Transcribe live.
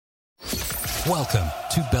Welcome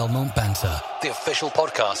to Belmont Banter, the official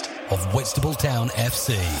podcast of Whitstable Town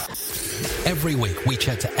FC. Every week we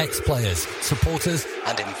chat to ex-players, supporters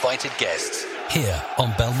and invited guests here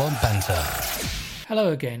on Belmont Banter.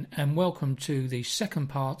 Hello again and welcome to the second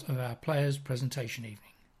part of our players' presentation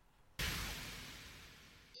evening.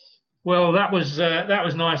 Well, that was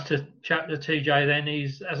nice to chat to TJ then.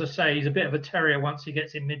 He's, as I say, he's a bit of a terrier once he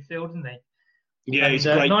gets in midfield, isn't he? Yeah, he's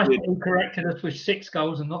great. Nice that he corrected us with 6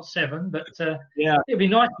 goals and not 7, but it'd be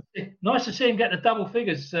nice to see him get the double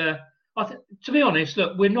figures. To be honest,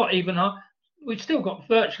 look, we're not even we've still got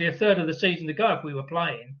virtually a third of the season to go if we were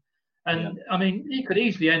playing, and I mean, he could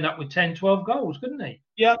easily end up with 10, 12 goals, couldn't he?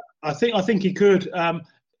 Yeah, I think he could.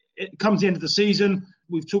 It comes the end of the season.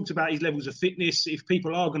 We've talked about his levels of fitness. If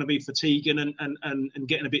people are going to be fatiguing and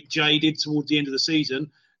getting a bit jaded towards the end of the season,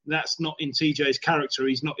 that's not in TJ's character.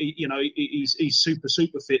 He's not, he's super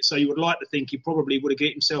fit. So you would like to think he probably would have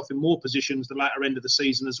get himself in more positions the latter end of the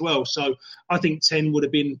season as well. So I think 10 would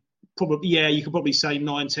have been probably, you could probably say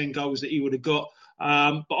 9, 10 goals that he would have got.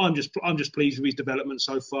 But I'm just pleased with his development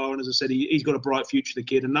so far. And as I said, he's got a bright future, the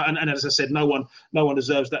kid. And as I said, no one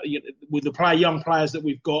deserves that. With the young players that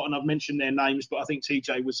we've got, and I've mentioned their names, but I think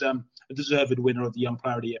TJ was a deserved winner of the Young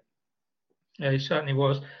Player of the Year. Yeah, he certainly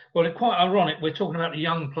was. Well, it's quite ironic. We're talking about the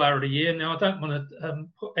Young Player of the Year. Now, I don't want to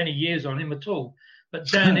put any years on him at all. But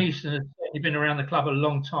Dan Easton has certainly been around the club a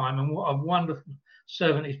long time, and what a wonderful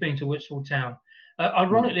servant he's been to Whitstable Town.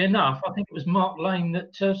 Ironically enough, I think it was Mark Lane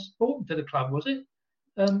that brought him to the club, was it?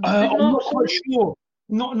 I'm not quite sure.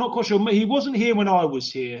 Not quite sure. He wasn't here when I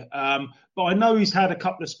was here, but I know he's had a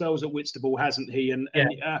couple of spells at Whitstable, hasn't he? And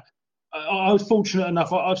I was fortunate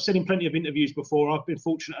enough. I've said in plenty of interviews before, I've been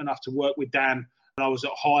fortunate enough to work with Dan when I was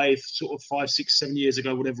at Hythe, sort of 5, 6, 7 years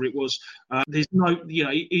ago, whatever it was. There's no,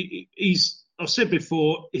 he's. I've said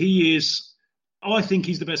before, he is. I think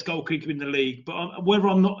he's the best goalkeeper in the league. But whether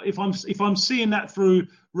I'm not, if I'm seeing that through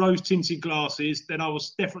rose-tinted glasses, then I will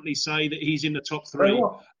definitely say that he's in the top 3.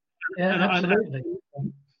 Yeah, absolutely.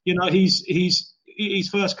 He's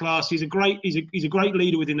first class. He's a great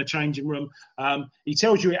leader within the changing room. He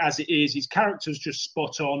tells you it as it is. His character's just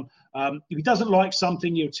spot on. If he doesn't like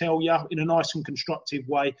something, he'll tell you in a nice and constructive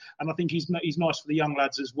way. And I think he's nice for the young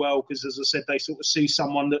lads as well, because as I said, they sort of see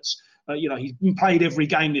someone that's he's been played every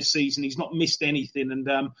game this season. He's not missed anything, and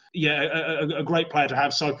a great player to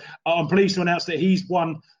have. So I'm pleased to announce that he's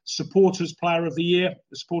won Supporters Player of the Year,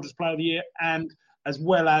 and as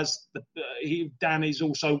well as Dan has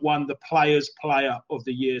also won the Players Player of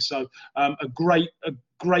the Year. So a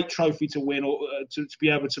great trophy to win, or to be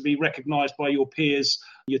able to be recognised by your peers,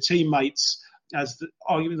 your teammates, as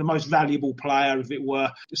arguably the most valuable player, if it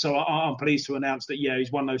were. So I'm pleased to announce that,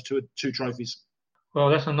 he's won those two trophies. Well,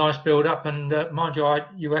 that's a nice build-up, and mind you,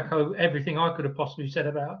 you echo everything I could have possibly said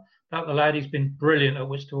about the lad. He's been brilliant at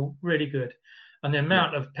Whitstable, really good. And the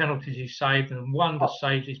amount of penalties he's saved and wondrous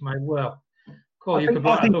saves he's made, well, cool, you could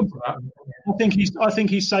write a book about him. I think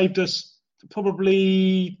he's saved us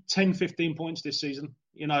probably 10, 15 points this season.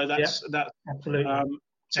 That's absolutely.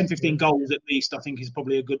 10, 15 goals at least, I think is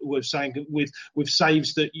probably a good way of saying it, with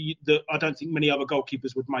saves that I don't think many other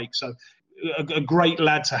goalkeepers would make. So a great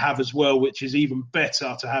lad to have as well, which is even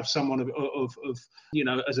better to have someone of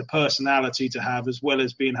as a personality to have, as well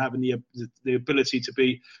as having the ability to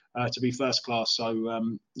be first class.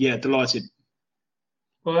 So delighted.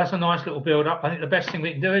 Well, that's a nice little build-up. I think the best thing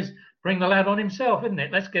we can do is bring the lad on himself, isn't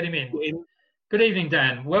it? Let's get him in. Good evening,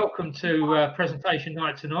 Dan. Welcome to presentation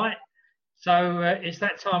night tonight. So it's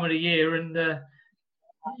that time of the year, and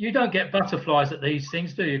you don't get butterflies at these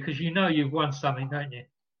things, do you? Because you've won something, don't you?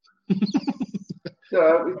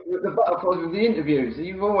 So, the butterflies with the interviews.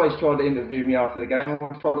 You've always tried to interview me after the game.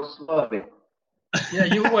 I've tried to swerve it. Yeah,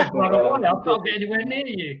 you always run away. I can't get anywhere near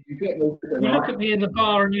you. You look at me in the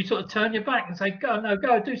bar and you sort of turn your back and say,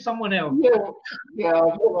 go, do someone else. Yeah,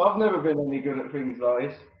 I've never been any good at things like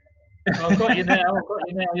this. I've got you now.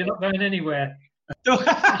 You're not going anywhere. Well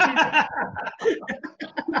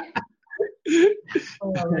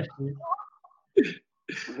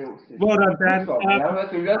done, Dan.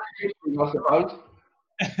 That's history, I suppose.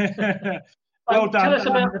 Well done. Tell us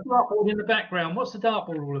about the dartboard in the background. What's the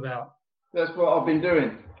dartboard all about? That's what I've been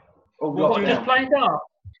doing. Just playing dart?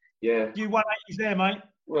 Yeah. You 180s there, mate.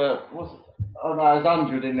 Well, there's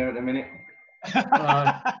 100 in there at the minute.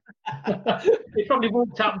 He probably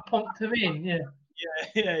walked up and popped them in, yeah.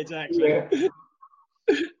 Yeah, exactly. Yeah.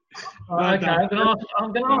 Okay, I'm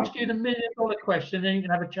going to ask you the $1 million question, then you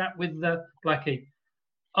can have a chat with Blackie.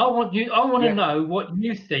 I want to know what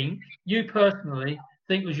you personally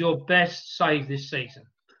think was your best save this season.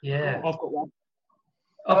 Yeah. I've got one.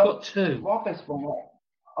 I've got 2. My best one,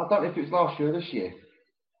 I don't know if it was last year or this year.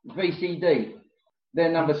 VCD,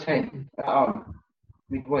 they're number 10 at home,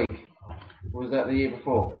 midweek. Or was that the year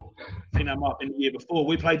before? I think that might have been the year before.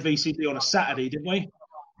 We played VCD on a Saturday, didn't we?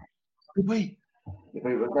 Did we? If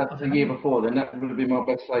that's the year before, then that would have been my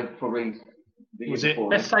best save probably the year before.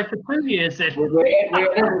 Best save for 2 years then. We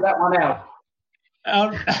edited that one out.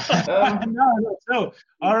 No.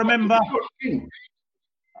 I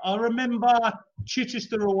remember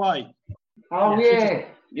Chichester away. Oh yeah,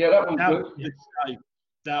 that one's good. Was a good save.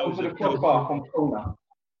 That was a good crossbar from corner.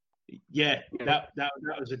 Yeah, that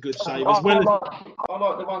was a good save as well. I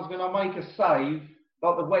like the ones when I make a save,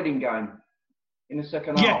 like the wedding game in the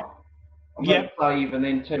second half. I made a save and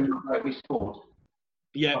then 10 minutes later we scored.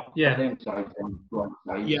 Yeah. Yeah,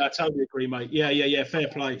 I totally agree, mate. Yeah. Fair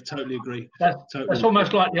play. Totally agree. That's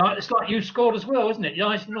almost like it's like you scored as well, isn't it? The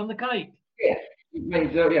icing on the cake. Yeah, it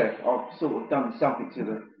means I've sort of done something to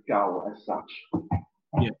the goal as such.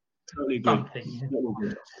 Yeah, totally agree.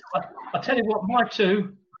 Something. I tell you what, my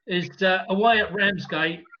two is away at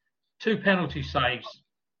Ramsgate, 2 penalty saves.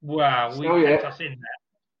 Wow, kept us in there.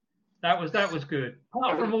 That was good.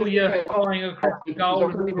 Apart from all your flying across the goal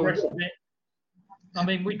and all the rest of it. I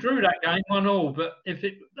mean, we drew that game 1-1, but if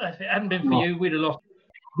it hadn't been for you, we'd have lost.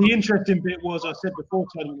 The interesting bit was, I said before,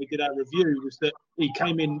 Tony, when we did our review, was that he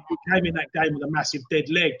came in that game with a massive dead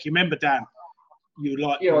leg. You remember, Dan? You were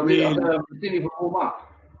like, I didn't even warm up.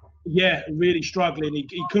 Yeah, really struggling.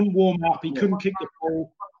 He couldn't warm up. He couldn't kick the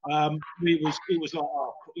ball. It was like,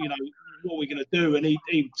 what are we going to do? And he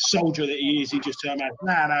soldier that he is, he just turned around,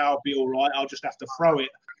 nah, I'll be all right. I'll just have to throw it.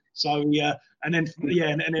 So and then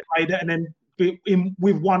made it, and then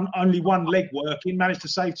with only one leg working, managed to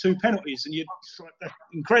save 2 penalties, and that's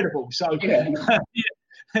incredible. So great.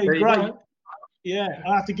 Yeah,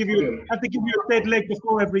 I have to give you a dead leg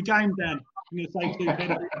before every game, Dan. I'm going to save 2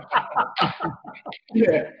 penalties.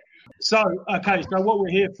 Yeah. So what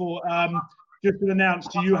we're here for, just to announce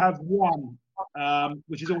to you, have won,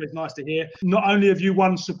 which is always nice to hear. Not only have you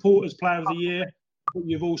won Supporters Player of the Year, but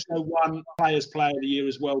you've also won Players Player of the Year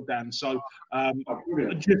as well, Dan. So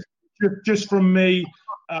just from me,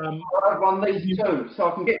 I've won these 2,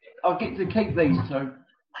 so I'll get to keep these 2.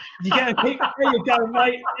 You get to keep. There you go,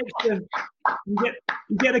 mate. Excellent. You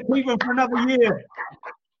get to keep them for another year.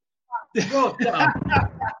 Well done.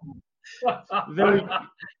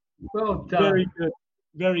 Well done. Very good.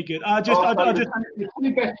 Very good. I just the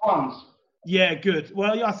 2 best ones. Yeah, good.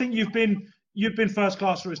 Well, I think you've been first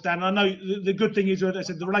class for us, Dan. I know the good thing is, as I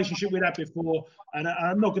said, the relationship we'd had before, and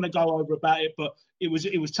I'm not going to go over about it, but it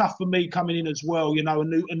was tough for me coming in as well. You know, a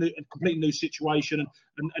completely new situation,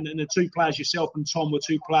 and the 2 players, yourself and Tom, were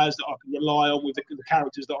 2 players that I can rely on with the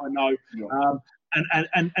characters that I know. Yeah.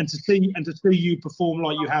 And to see you perform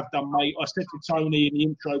like you have done, mate. I said to Tony in the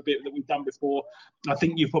intro bit that we've done before, I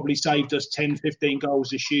think you've probably saved us 10, 15 goals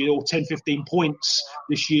this year, or 10, 15 points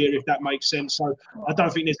this year, if that makes sense. So I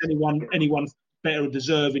don't think there's anyone better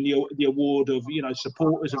deserving the award of,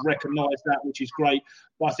 supporters have recognised that, which is great.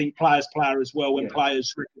 But I think players as well, when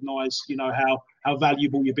players recognise, how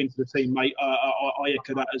valuable you've been to the team, mate. I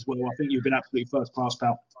echo that as well. I think you've been absolutely first class,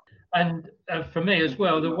 pal. And for me as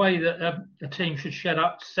well, the way that a team should set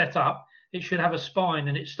up, it should have a spine,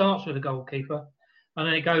 and it starts with a goalkeeper, and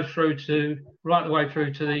then it goes right the way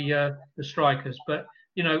through to the strikers. But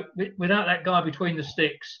without that guy between the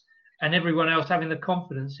sticks and everyone else having the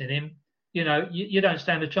confidence in him, you don't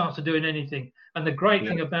stand a chance of doing anything. And the great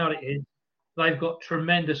thing about it is they've got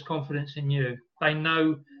tremendous confidence in you. They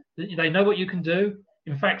know what you can do.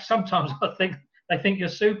 In fact, sometimes I think they think you're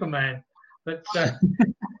Superman, but.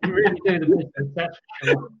 You really do the business, that's for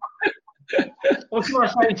sure. What can I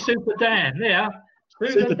say? Super Dan, yeah.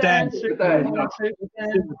 Super Dan.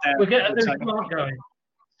 We'll get a new smart going.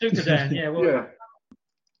 Super Dan, yeah.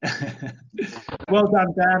 Well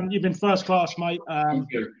done, Dan. You've been first class, mate.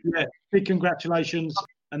 Thank you. Yeah, big congratulations.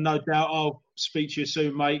 And no doubt I'll speak to you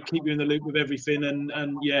soon, mate. Keep you in the loop with everything, and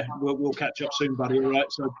we'll catch up soon, buddy. All right.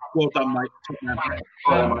 So well done, mate.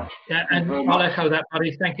 And I'll echo that,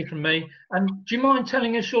 buddy. Thank you from me. And do you mind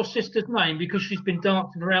telling us your sister's name, because she's been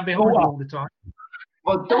dancing around behind you all the time?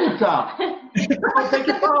 My daughter. I beg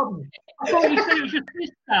your pardon. I thought you said it was your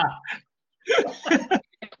sister.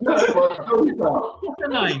 No, my daughter. What's her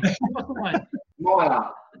name? Maya.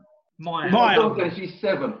 My daughter, she's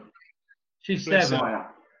 7. She's 7. Maya.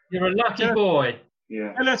 You're a lucky boy.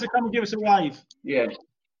 Yeah. Tell her to come and give us a wave. Yeah.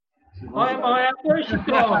 Hi, Maya. Where's she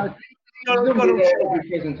gone? Every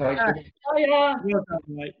presentation. Hiya. Well done,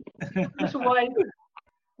 mate. That's a wave.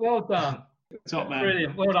 Well done. Top man.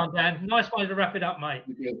 Brilliant. Well done, Dan. Nice way to wrap it up, mate.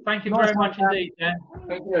 Thank you very much indeed, Dan.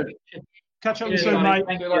 Thank you. Catch up with you soon, mate.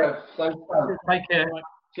 Thank you. Take care.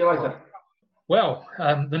 See you later. Well,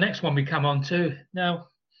 the next one we come on to now,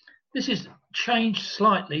 this is changed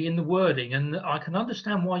slightly in the wording, and I can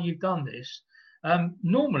understand why you've done this.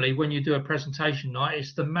 Normally, when you do a presentation night,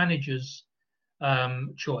 it's the manager's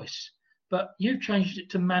choice, but you've changed it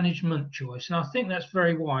to management choice, and I think that's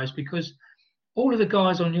very wise because all of the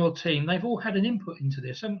guys on your team, they've all had an input into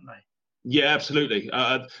this, haven't they? Yeah, absolutely.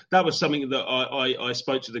 That was something that I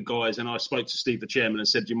spoke to the guys, and I spoke to Steve, the chairman, and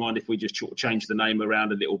said, do you mind if we just change the name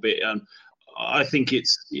around a little bit? I think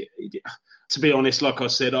it's, to be honest, like I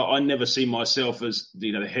said, I never see myself as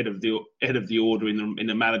the head of the order in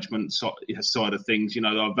the management side of things.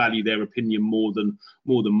 I value their opinion more than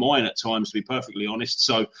mine at times, to be perfectly honest.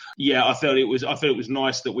 So yeah, I felt it was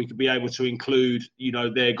nice that we could be able to include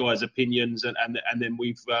their guys' opinions, and then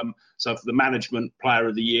we've so for the management player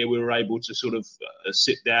of the year, we were able to sort of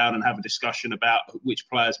sit down and have a discussion about which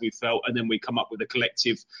players we felt, and then we come up with a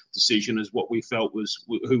collective decision as what we felt was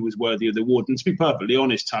who was worthy of the award. And to be perfectly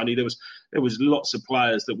honest, Tony, there was lots of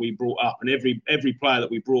players that we brought up, and every player that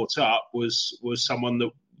we brought up was someone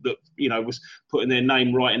that was putting their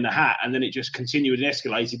name right in the hat, and then it just continued and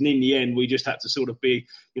escalated. And in the end, we just had to sort of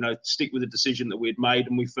stick with the decision that we had made,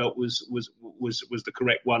 and we felt was the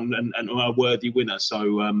correct one and a worthy winner.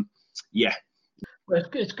 So yeah. Well,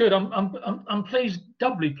 it's good. I'm pleased,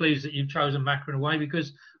 doubly pleased that you've chosen Macca away,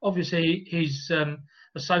 because obviously his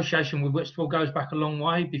association with Whitstable goes back a long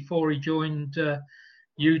way. Before he joined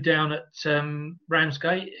you down at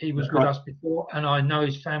Ramsgate, he was with us before, and I know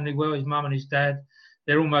his family well. His mum and his dad,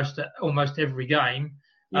 they're almost at every game.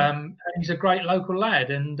 Yeah. And he's a great local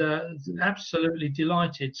lad, and absolutely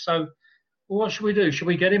delighted. So, what should we do? Should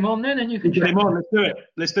we get him on then? And you can get him on.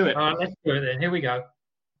 Let's do it. All right, let's do it then. Here we go.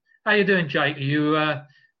 How you doing, Jake? Are you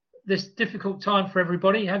this difficult time for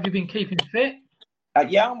everybody? Have you been keeping fit?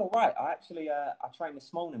 Yeah, I'm all right. I actually I trained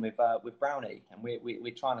this morning with Brownie, and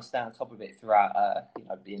we're trying to stay on top of it throughout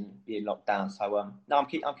being locked down. So no, I'm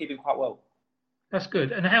keeping quite well. That's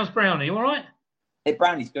good. And how's Brownie? All right?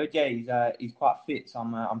 Brownie's good. Yeah, he's quite fit. So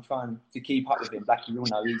I'm trying to keep up with him. Blackie, you all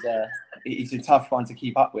know he's a tough one to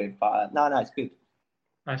keep up with. But no, it's good.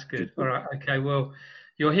 That's good. All right. Okay. Well,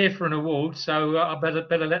 you're here for an award, so I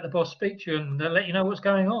better let the boss speak to you and let you know what's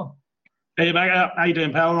going on. Hey, mate, how you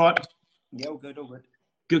doing, pal? All right? Yeah, all good.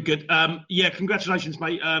 Good. Yeah, congratulations,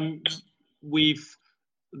 mate.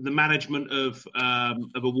 The management have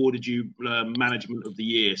awarded you management of the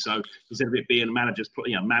year. So instead of it being managers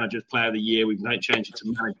player of the year, we've changed it to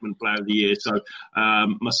management player of the year. So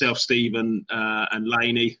myself, Stephen, and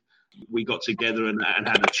Laney, we got together and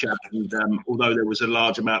had a chat. And although there was a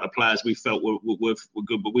large amount of players we felt were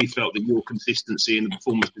good, but we felt that your consistency in the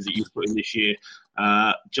performances that you've put in this year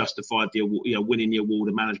justified the award, winning the award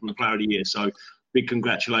of management player of the year. So big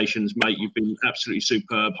congratulations, mate. You've been absolutely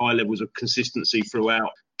superb. High levels of consistency throughout.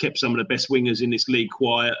 Kept some of the best wingers in this league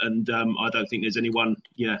quiet, and I don't think there's anyone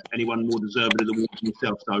more deserving of the award than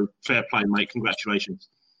yourself. So fair play, mate. Congratulations.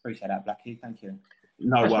 Appreciate that, Blackie. Thank you.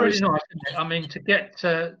 No That's worries. Really nice, isn't it? I mean, to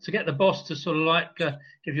get the boss to sort of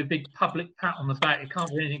give you a big public pat on the back, it can't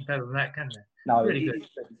be anything better than that, can there? No, really good.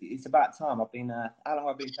 It's about time. I've been how long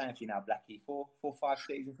have I been playing for you now, Blackie? 5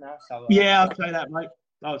 seasons now. So yeah, I'd say that, mate.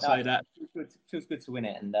 I would say that. Feels good to win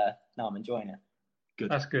it, and no, I'm enjoying it. Good.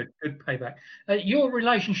 That's good. Good payback. Your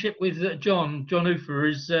relationship with John Ufer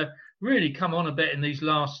has really come on a bit in these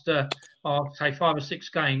last, I'll say 5 or 6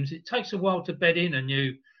 games. It takes a while to bed in a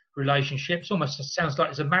new relationship. It almost sounds like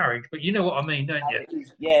it's a marriage, but you know what I mean, don't you?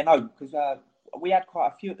 Yeah, no, because we had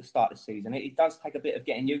quite a few at the start of the season. It does take a bit of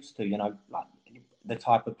getting used to, like the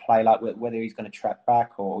type of play, like whether he's going to track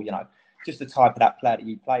back or, just the type of that player that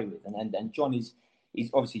you play with. And John is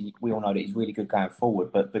obviously, we all know that he's really good going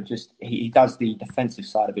forward, but just he does the defensive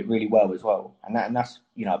side of it really well as well. And that's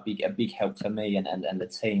a big help to me and the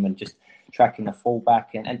team, and just tracking the fullback.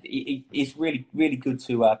 And it's really, really good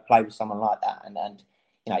to play with someone like that. And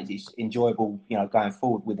it's enjoyable, going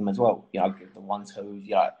forward with him as well. The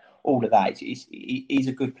 1-2s, all of that. He's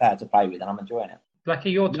a good player to play with, and I'm enjoying it.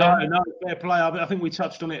 Blackie, your turn. No, fair play. I think we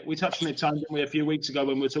touched on it. We touched on it, Tony, didn't we, a few weeks ago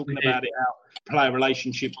when we were talking about it, how player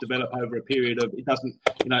relationships develop over a period of, it doesn't,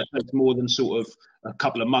 it takes more than sort of a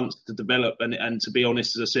couple of months to develop. And to be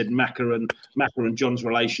honest, as I said, Macca and John's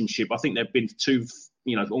relationship, I think they've been two,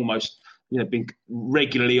 almost been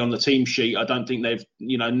regularly on the team sheet. I don't think they've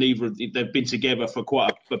been together for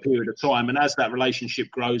quite a period of time. And as that relationship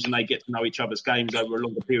grows and they get to know each other's games over a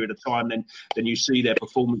longer period of time, then you see their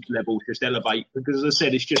performance levels just elevate. Because as I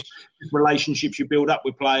said, it's just relationships you build up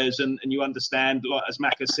with players, and you understand, like as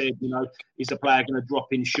Macca said, is the player going to drop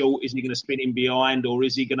in short? Is he going to spin in behind, or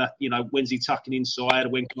is he going to, when's he tucking inside?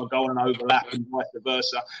 When can I go on an overlap, and vice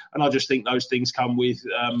versa? And I just think those things come with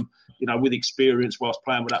with experience whilst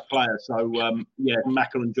playing with that player. So,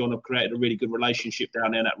 Macca and John have created a really good relationship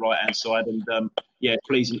down there on that right-hand side. And,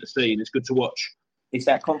 pleasing to see, and it's good to watch. It's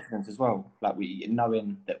that confidence as well. Like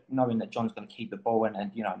knowing that John's going to keep the ball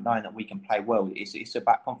and knowing that we can play well. It's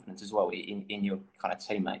about confidence as well in your kind of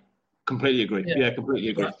teammate. Completely agree. Yeah, completely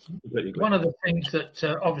agree. One of the things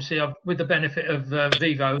that obviously with the benefit of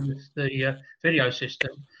Vivo, the video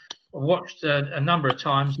system, I've watched a number of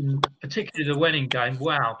times, and particularly the Welling game.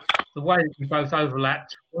 Wow, the way that you both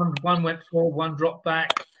overlapped. One went forward, one dropped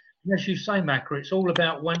back. And as you say, Macca, it's all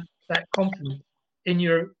about that confidence in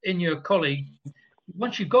your colleague.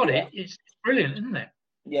 Once you've got it, it's brilliant, isn't it?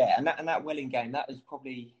 Yeah, and that Welling game, that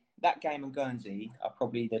game and Guernsey are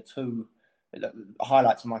probably the two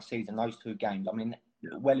highlights of my season. Those two games. I mean,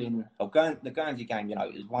 Welling or the Guernsey game,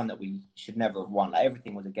 is one that we should never have won. Like,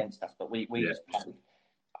 everything was against us, but we just played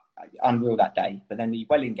unreal that day. But then the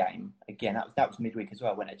Welling game again, that was midweek as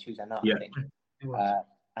well. Went at Tuesday night, I think.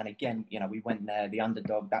 And again, we went there, the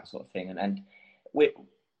underdog, that sort of thing, and we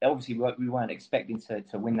obviously we weren't expecting to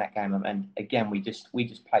win that game. And again, we just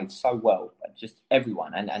played so well, just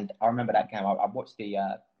everyone. And I remember that game. I watched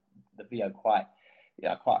the video quite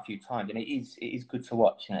a few times, and it is good to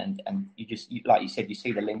watch. And you just like you said, you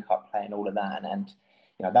see the link up play and all of that, and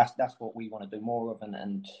that's what we want to do more of,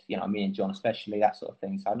 and me and John especially, that sort of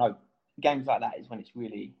thing. So I know games like that is when it's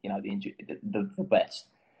really the best,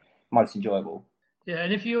 most enjoyable. Yeah,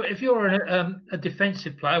 and if you're a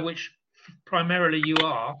defensive player, which primarily you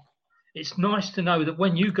are, it's nice to know that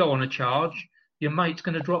when you go on a charge, your mate's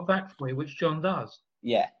going to drop back for you, which John does.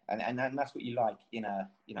 Yeah, and that's what you like in a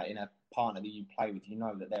partner that you play with. You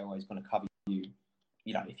know that they're always going to cover you.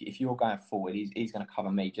 If you're going forward, he's going to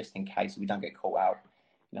cover me just in case we don't get caught out.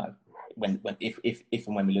 If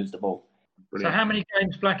and when we lose the ball. Brilliant. So how many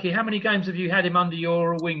games, Blackie? How many games have you had him under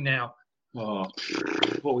your wing now? Oh,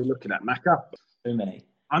 what are we looking at, Macca? Too many.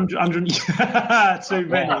 100 too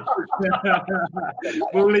many.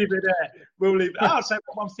 We'll leave it there. I'll say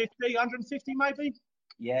 150, 150 maybe.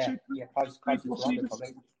 Yeah, close to 100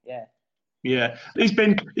 probably. Yeah. Yeah, he's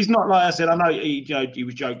not, like I said, I know he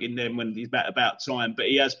was joking then when he's about time, but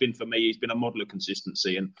he has been, for me, he's been a model of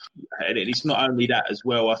consistency, and it's not only that as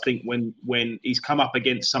well. I think when he's come up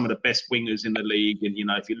against some of the best wingers in the league, and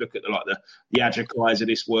if you look at the Adjikais of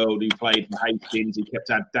this world who played for Hastings, he kept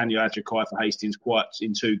Daniel Adjikai for Hastings quite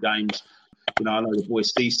in 2 games. I know the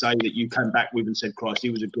boys say that you came back with and said, Christ, he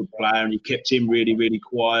was a good player, and you kept him really, really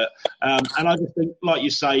quiet. And I just think, like you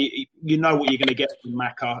say, you know what you're going to get from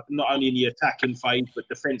Macca, not only in the attacking phase, but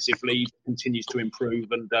defensively, he continues to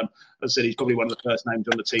improve. And as I said, he's probably one of the first names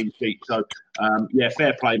on the team sheet. So,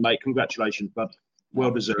 fair play, mate. Congratulations, bud.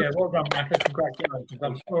 Well deserved. Yeah, well done, Macca. Congratulations.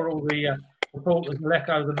 I'm sure all the reporters will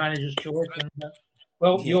echo the manager's choice.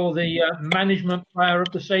 And, you're the management player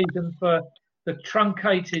of the season for the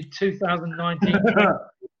truncated 2019.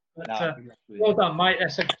 Well done, mate.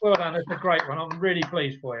 Well done. That's a great one. I'm really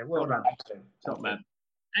pleased for you. Well done. Top man.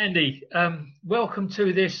 Andy, welcome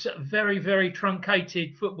to this very, very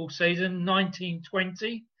truncated football season,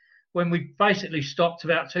 1920, when we basically stopped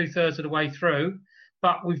about 2/3 of the way through.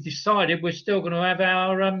 But we've decided we're still going to have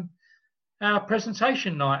our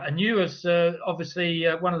presentation night. And you, as obviously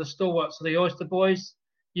one of the stalwarts of the Oyster Boys,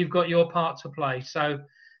 you've got your part to play. So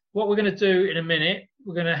what we're going to do in a minute,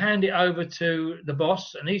 we're going to hand it over to the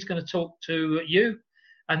boss, and he's going to talk to you,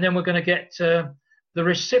 and then we're going to get the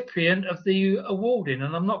recipient of the awarding.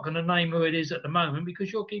 And I'm not going to name who it is at the moment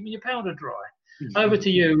because you're keeping your powder dry. Over to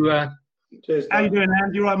you. Cheers. How you doing,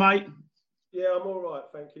 Andy? You all right, mate? Yeah, I'm all right,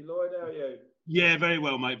 thank you. Lloyd, how are you? Yeah, very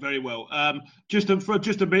well, mate. Very well. Just a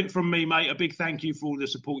bit from me, mate. A big thank you for all the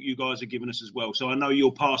support you guys are giving us as well. So I know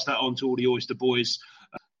you'll pass that on to all the Oyster Boys.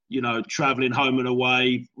 Travelling home and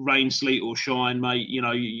away, rain, sleet or shine, mate.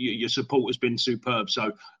 Your support has been superb.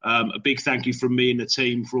 So a big thank you from me and the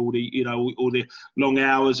team for all the, all the long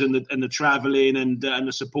hours and the travelling and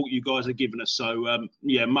the support you guys are giving us. So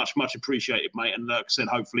much appreciated, mate. And like I said,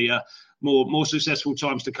 hopefully more successful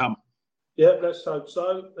times to come. Yeah, let's hope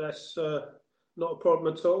so. That's not a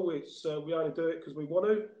problem at all. It's we only do it because we want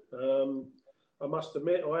to. I must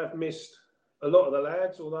admit, I have missed a lot of the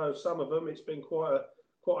lads, although some of them it's been quite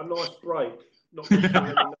a nice break. Not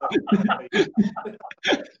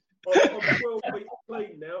I'm 12 weeks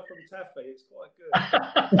clean now from Taffy. It's quite good.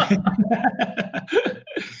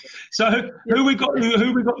 So who we got?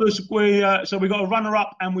 So we got a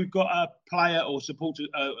runner-up and we've got a player or supporter,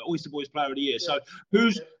 Oyster Boys Player of the Year. So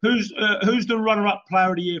who's the runner-up Player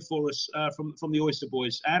of the Year for us from the Oyster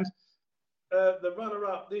Boys? And the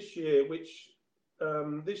runner-up this year, which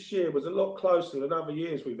this year was a lot closer than other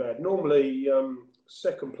years we've had. Normally,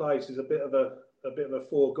 second place is a bit of a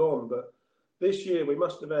foregone, but this year we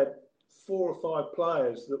must have had 4 or 5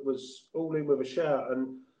 players that was all in with a shout,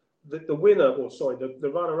 and the winner,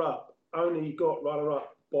 the runner-up only got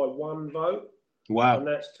runner-up by 1 vote. Wow! And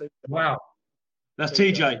that's TJ. Wow, that's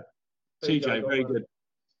TJ. TJ, very good.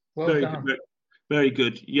 Well very done. good. Very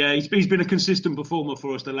good. Yeah, he's been a consistent performer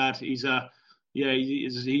for us, the lad. He's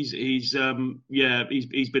he's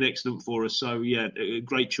been excellent for us. So yeah,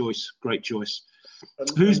 great choice. And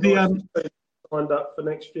who's the signed up for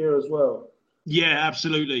next year as well? Yeah,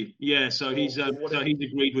 absolutely. Yeah, so he's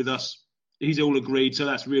agreed with us. He's all agreed. So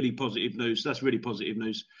that's really positive news.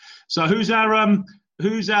 So who's our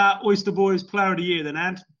Oyster Boys Player of the Year then,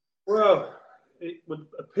 Ant? Well, it would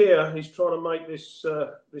appear he's trying to make this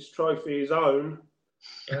trophy his own.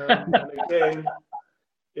 And again,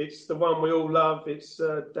 it's the one we all love. It's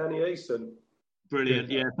Danny Eason. Brilliant.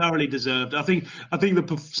 Yeah, thoroughly deserved. I think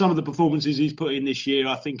some of the performances he's put in this year,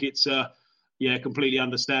 I think it's completely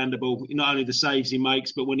understandable. Not only the saves he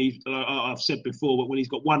makes, but when I've said before, but when he's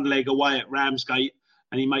got one leg away at Ramsgate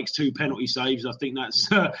and he makes 2 penalty saves, I think that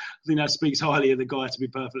speaks highly of the guy, to be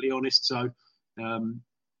perfectly honest. So,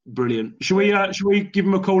 brilliant. Should we give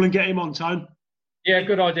him a call and get him on, Tone? Yeah,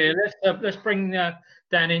 good idea. Let's bring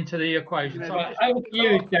Dan into the equation. So over to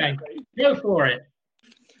you, Dan. Go for it.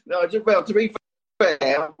 No, to be fair,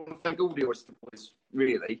 I want to thank all the Oyster Boys,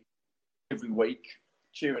 really, every week,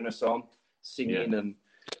 cheering us on, singing, and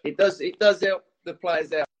it does help the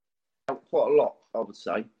players out quite a lot, I would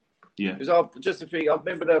say. Yeah. Because I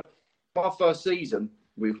remember my first season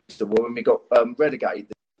with Oyster Boys when we got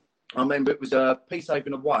relegated. I remember it was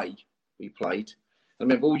Peacehaven away we played. I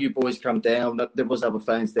remember all you boys come down. There was other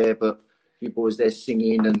fans there, but you boys there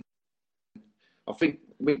singing, and I think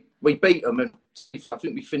we beat them, and I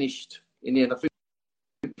think we finished in the end. I think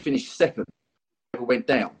we finished second. We went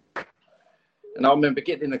down, and I remember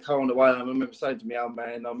getting in the car on the way. I remember saying to me, "Oh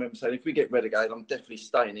man," I remember saying, "If we get relegated, I'm definitely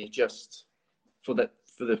staying here just for the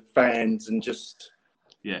fans and just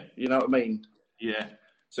you know what I mean." Yeah.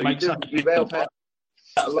 So you help out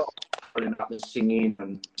a lot, running up and singing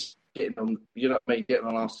and getting on, you know what I mean, getting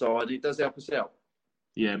on our side. It does help us out.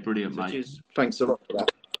 Yeah, brilliant, mate. Thanks a lot for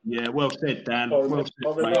that. Yeah, well said, Dan. That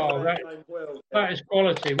is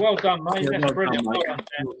quality. Well done, mate. Yeah, That's brilliant.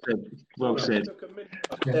 Well said. Took a minute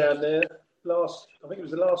down there. I think it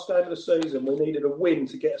was the last game of the season. We needed a win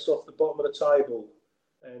to get us off the bottom of the table.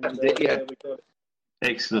 And we got it.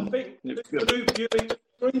 Excellent. I think Blue Buick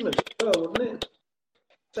Screamers as well, wasn't it?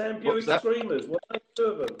 Sam Buick Screamers. What are two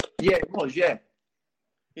of them? Yeah, it was, yeah.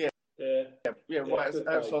 Right outside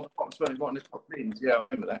the box, right in the top bins. Yeah, I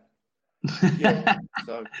remember that.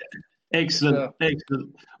 So excellent.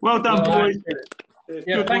 Well done, boys.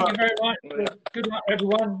 Yeah, thank you very much. Good luck,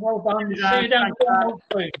 everyone. Well done. See you down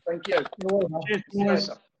soon. Thank you. Cheers.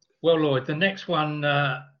 Well, Lloyd, the next one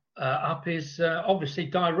up is obviously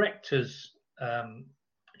director's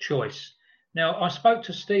choice. Now, I spoke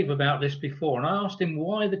to Steve about this before, and I asked him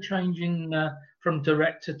why the change in from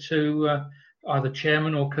director to either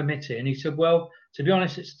chairman or committee, and he said, well, to be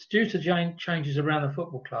honest, it's due to changes around the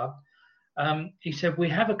football club. He said, we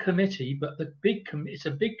have a committee, but it's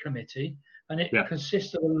a big committee, and it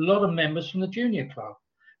consists of a lot of members from the junior club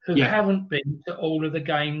who haven't been to all of the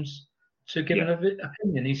games to give an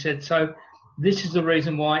opinion. He said, so this is the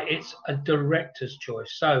reason why it's a director's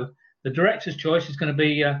choice. So the director's choice is going to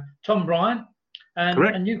be Tom Bryan,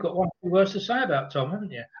 and you've got one or two words to say about Tom,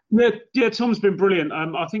 haven't you? Yeah, Tom's been brilliant.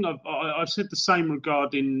 I think I've said the same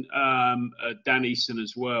regarding Dan Eason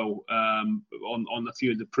as well on a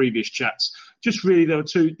few of the previous chats. Just really, there've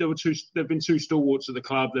been two stalwarts of the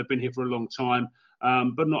club. They've been here for a long time.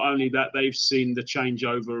 But not only that, they've seen the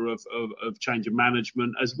changeover of change of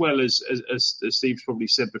management, as well as Steve's probably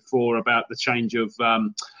said before about the change of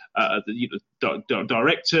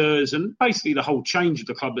directors, and basically the whole change of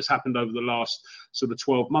the club that's happened over the last sort of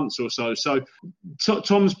 12 months or so. So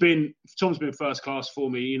Tom's been first class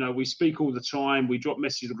for me. You know, we speak all the time, we drop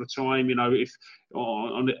messages all the time. You know, if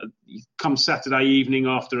come Saturday evening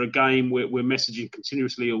after a game, we're messaging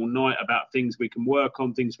continuously all night about things we can work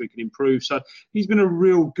on, things we can improve. So he's been a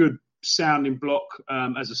real good sounding block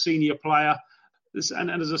as a senior player.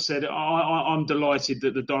 And as I said, I'm delighted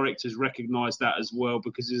that the directors recognise that as well,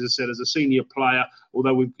 because, as I said, as a senior player,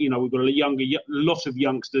 although we've got a lot of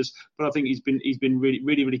youngsters, but I think he's been really,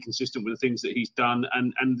 really, really consistent with the things that he's done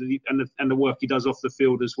and the work he does off the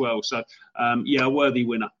field as well. So, a worthy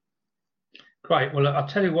winner. Great. Well, I'll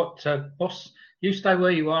tell you what, boss, you stay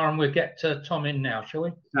where you are, and we'll get Tom in now, shall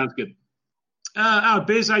we? Sounds good.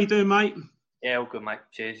 Biz, how you doing, mate? Yeah, all good, mate.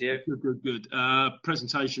 Cheers, you. Good.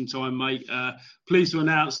 Presentation time, mate. Pleased to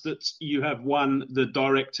announce that you have won the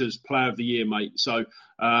Directors' Player of the Year, mate. So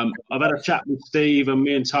I've had a chat with Steve, and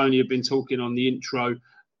me and Tony have been talking on the intro.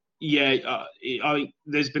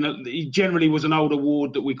 There's been it generally was an old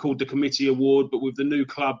award that we called the Committee Award, but with the new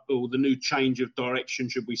club, or the new change of direction,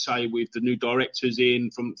 should we say, with the new directors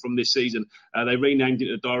in from this season, they renamed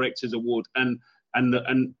it the Directors' Award. And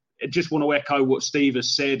I just want to echo what Steve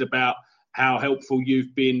has said about how helpful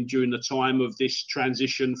you've been during the time of this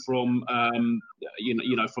transition from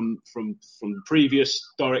from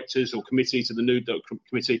previous directors or committee to the new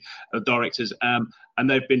committee of directors, and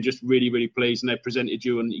they've been just really, really pleased, and they've presented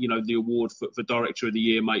you the award for Director of the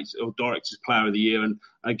Year, mate, or Director's Player of the Year. And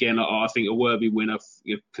again, I think a worthy winner,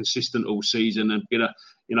 consistent all season, and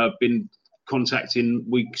been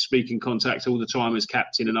speaking contact all the time as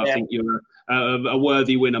captain, and I think you're a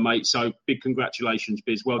worthy winner, mate. So big congratulations,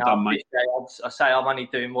 Biz. Well done, mate. I say I'm only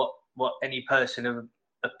doing what any person of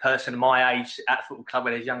my age at a football club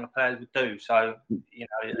where there's younger players would do. So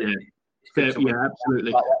absolutely.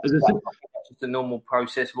 That's just the normal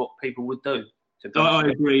process, what people would do. I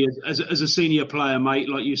agree. As a senior player, mate,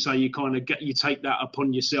 like you say, you take that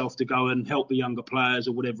upon yourself to go and help the younger players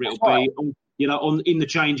or whatever it'll be. In the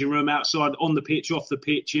changing room, outside, on the pitch, off the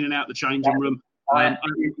pitch, in and out the changing room. I had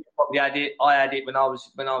it when I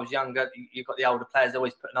was younger. You've got the older players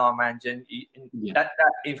always put an arm around you, and that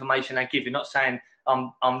information they give you. Not saying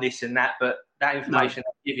I'm this and that, but that information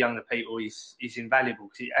they give younger people is invaluable,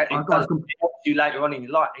 because it helps you later on in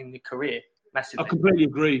your life, in your career, massively. I completely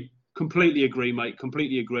agree, mate.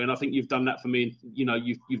 Completely agree, and I think you've done that for me.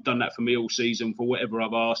 You've done that for me all season. For whatever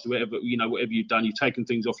I've asked, whatever you've done, you've taken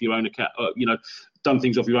things off your own account. Done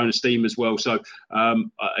things off your own esteem as well. So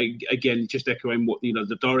again, just echoing what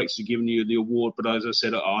the directors are giving you the award. But as I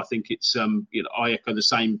said, I think it's I echo the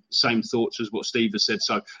same thoughts as what Steve has said.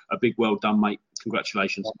 So a big well done, mate.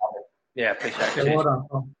 Congratulations. Yeah, appreciate it. Yeah, well done,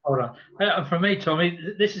 Tom. Well done. For me, Tommy,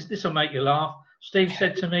 this will make you laugh. Steve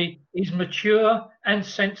said to me, he's mature and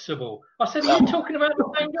sensible. I said, are you talking about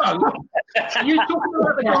the same guy? Are you talking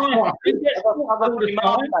about the guy who gets all the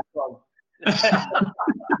time?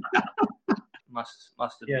 Must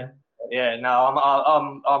have. Yeah.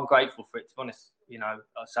 No, I'm grateful for it. To be honest,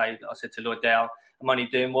 I said to Lloyd Dale, I'm only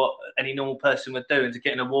doing what any normal person would do, and to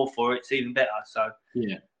get an award for it's even better. So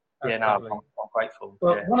I'm grateful.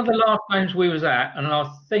 Well, one of the last games we was at, and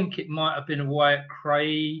I think it might have been away at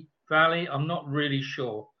Cray Valley, I'm not really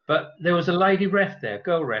sure, but there was a lady ref there,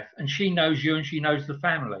 girl ref, and she knows you and she knows the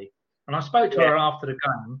family. And I spoke to her after the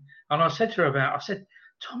game, and I said to her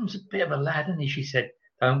Tom's a bit of a lad, isn't he? She said,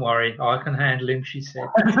 don't worry, I can handle him, she said.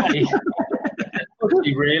 Was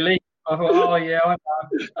he really? I thought, oh yeah, I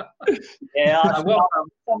know.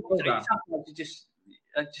 Sometimes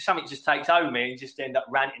something just takes over me, and you just end up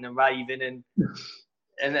ranting and raving, and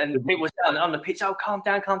people were on the pitch, oh, calm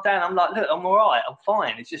down. I'm like, look, I'm all right, I'm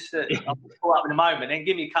fine. It's just that I'm caught up in the moment. Then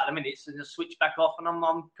give me a couple of minutes and just switch back off, and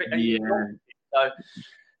I'm pretty. So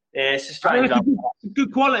it's a strange. It's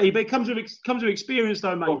good quality, but it comes with experience,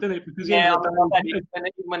 though, mate, doesn't it? Because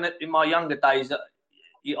when in my younger days,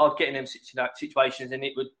 I'd get in them situations, and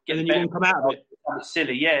it would get. And then you wouldn't come out of it. It's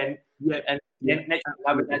silly, and next thing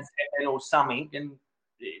I would have or something, and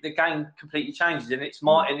the game completely changes, and it's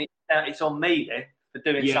on me then. For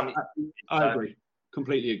doing something. I agree.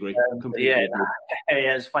 Completely agree.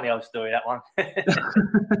 It's a funny old story, that one.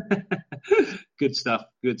 Good stuff.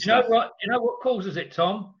 You know what causes it,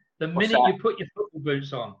 Tom? The minute you put your football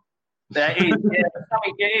boots on. That is,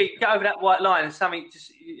 you get over that white line, and something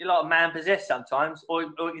just, you're like a man possessed sometimes, or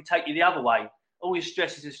it can take you the other way. All your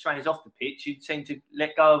stresses and strains off the pitch, you tend to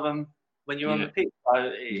let go of them when you're on the pitch. So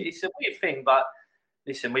it's a weird thing, but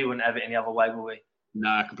listen, we wouldn't have it any other way, would we? No,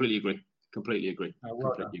 I completely agree.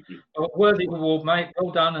 Worthy award, mate.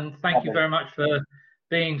 Well done, and thank you very much for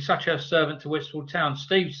being such a servant to Whitstable Town.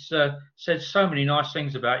 Steve's said so many nice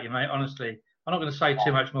things about you, mate. Honestly, I'm not going to say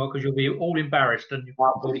too much more because you'll be all embarrassed. And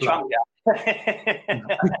well done, Tom. Take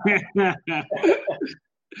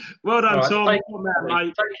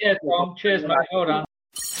care, Tom. Cheers, mate. Well done.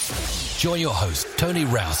 Join your host, Tony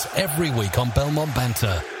Rouse, every week on Belmont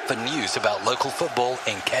Banter for news about local football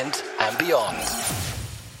in Kent and beyond.